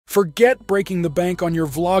Forget breaking the bank on your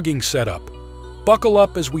vlogging setup. Buckle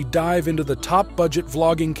up as we dive into the top budget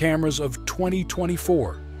vlogging cameras of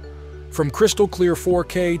 2024. From crystal clear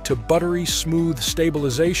 4K to buttery smooth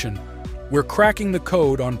stabilization, we're cracking the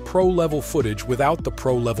code on pro-level footage without the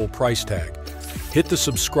pro-level price tag. Hit the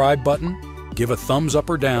subscribe button, give a thumbs up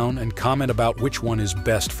or down, and comment about which one is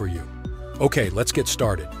best for you. Okay, let's get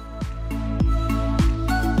started.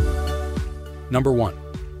 Number 1.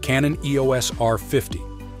 Canon EOS R50.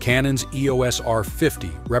 Canon's EOS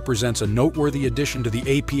R50 represents a noteworthy addition to the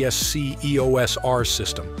APS-C EOS R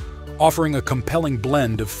system, offering a compelling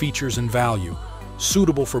blend of features and value,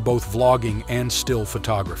 suitable for both vlogging and still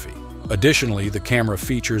photography. Additionally, the camera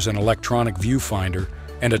features an electronic viewfinder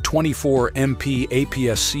and a 24MP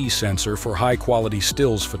APS-C sensor for high-quality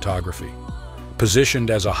stills photography. Positioned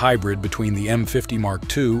as a hybrid between the M50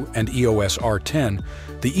 Mark II and EOS R10,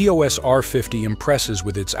 the EOS R50 impresses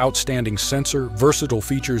with its outstanding sensor, versatile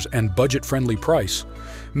features, and budget-friendly price,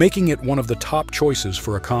 making it one of the top choices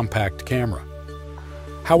for a compact camera.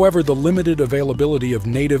 However, the limited availability of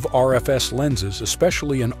native RFS lenses,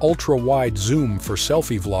 especially an ultra-wide zoom for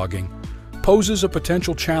selfie vlogging, poses a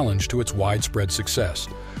potential challenge to its widespread success,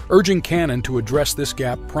 urging Canon to address this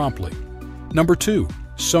gap promptly. Number 2.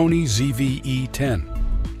 Sony ZV-E10.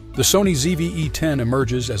 The Sony ZV-E10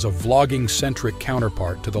 emerges as a vlogging-centric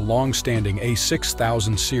counterpart to the long-standing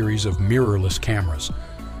A6000 series of mirrorless cameras.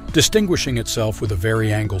 Distinguishing itself with a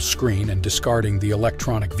vari-angle screen and discarding the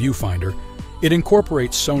electronic viewfinder, it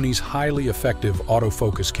incorporates Sony's highly effective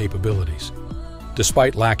autofocus capabilities.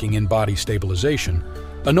 Despite lacking in-body stabilization,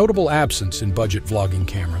 a notable absence in budget vlogging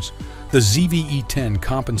cameras, the ZV-E10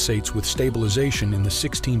 compensates with stabilization in the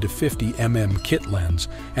 16 to 50 mm kit lens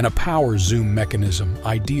and a power zoom mechanism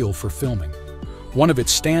ideal for filming. One of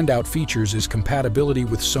its standout features is compatibility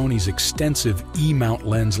with Sony's extensive E-mount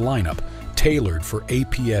lens lineup, tailored for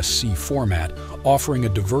APS-C format, offering a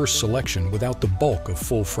diverse selection without the bulk of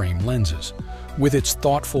full-frame lenses. With its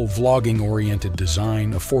thoughtful vlogging-oriented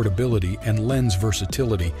design, affordability, and lens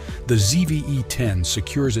versatility, the ZV-E10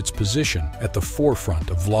 secures its position at the forefront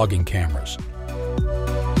of vlogging cameras.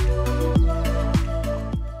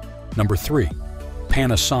 Number 3.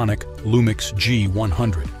 Panasonic Lumix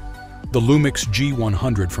G100. The Lumix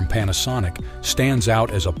G100 from Panasonic stands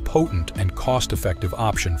out as a potent and cost-effective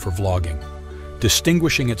option for vlogging.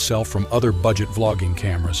 Distinguishing itself from other budget vlogging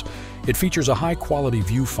cameras, it features a high-quality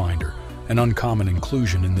viewfinder, an uncommon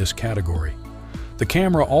inclusion in this category. The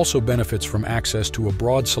camera also benefits from access to a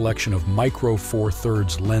broad selection of micro four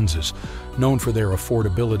thirds lenses, known for their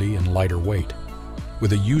affordability and lighter weight.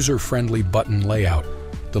 With a user-friendly button layout,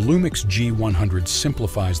 the Lumix G100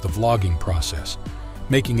 simplifies the vlogging process,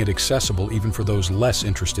 making it accessible even for those less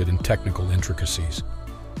interested in technical intricacies.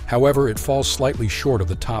 However, it falls slightly short of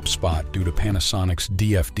the top spot due to Panasonic's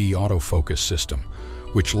DFD autofocus system,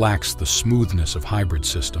 which lacks the smoothness of hybrid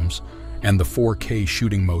systems and the 4K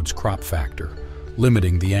shooting mode's crop factor,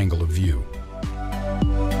 limiting the angle of view.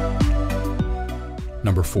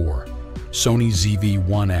 Number 4. Sony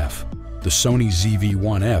ZV-1F. The Sony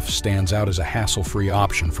ZV-1F stands out as a hassle-free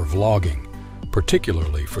option for vlogging,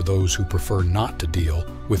 particularly for those who prefer not to deal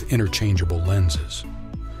with interchangeable lenses.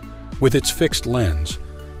 With its fixed lens,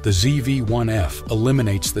 the ZV-1F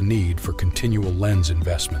eliminates the need for continual lens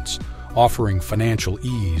investments, offering financial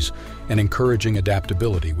ease and encouraging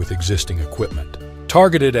adaptability with existing equipment.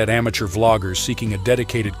 Targeted at amateur vloggers seeking a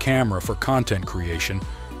dedicated camera for content creation,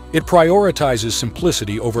 it prioritizes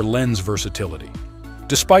simplicity over lens versatility.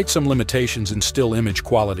 Despite some limitations in still image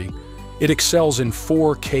quality, it excels in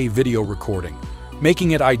 4K video recording,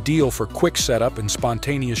 making it ideal for quick setup and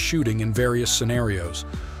spontaneous shooting in various scenarios.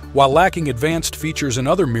 While lacking advanced features in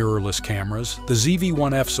other mirrorless cameras, the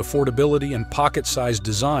ZV-1F's affordability and pocket-sized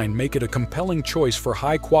design make it a compelling choice for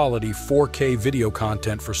high-quality 4K video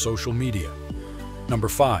content for social media. Number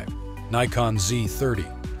 5. Nikon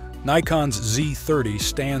Z30. Nikon's Z30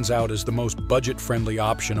 stands out as the most budget-friendly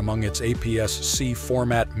option among its APS-C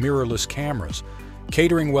format mirrorless cameras,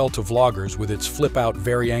 catering well to vloggers with its flip-out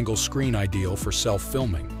vari-angle screen ideal for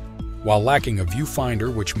self-filming. While lacking a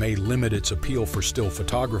viewfinder which may limit its appeal for still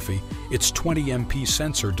photography, its 20MP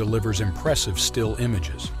sensor delivers impressive still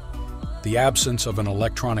images. The absence of an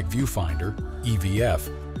electronic viewfinder,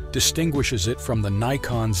 EVF, distinguishes it from the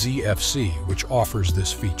Nikon ZFC, which offers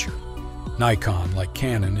this feature. Nikon, like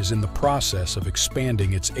Canon, is in the process of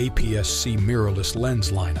expanding its APS-C mirrorless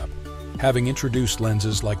lens lineup, having introduced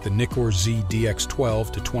lenses like the Nikon Z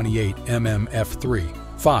DX12 to 28mm f3,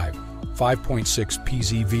 5.6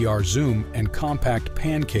 PZ-VR zoom, and compact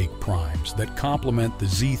pancake primes that complement the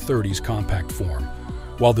Z30's compact form.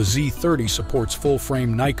 While the Z30 supports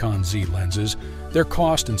full-frame Nikon Z lenses, their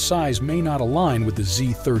cost and size may not align with the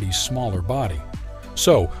Z30's smaller body.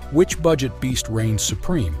 So, which budget beast reigns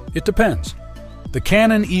supreme? It depends. The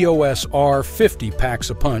Canon EOS R50 packs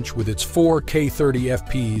a punch with its 4K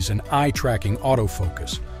 30fps and eye-tracking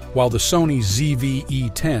autofocus, while the Sony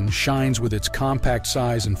ZV-E10 shines with its compact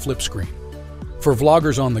size and flip screen. For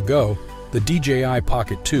vloggers on the go, the DJI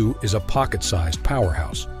Pocket 2 is a pocket-sized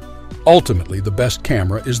powerhouse. Ultimately, the best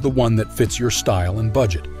camera is the one that fits your style and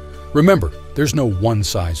budget. Remember, there's no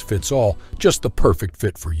one-size-fits-all, just the perfect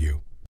fit for you.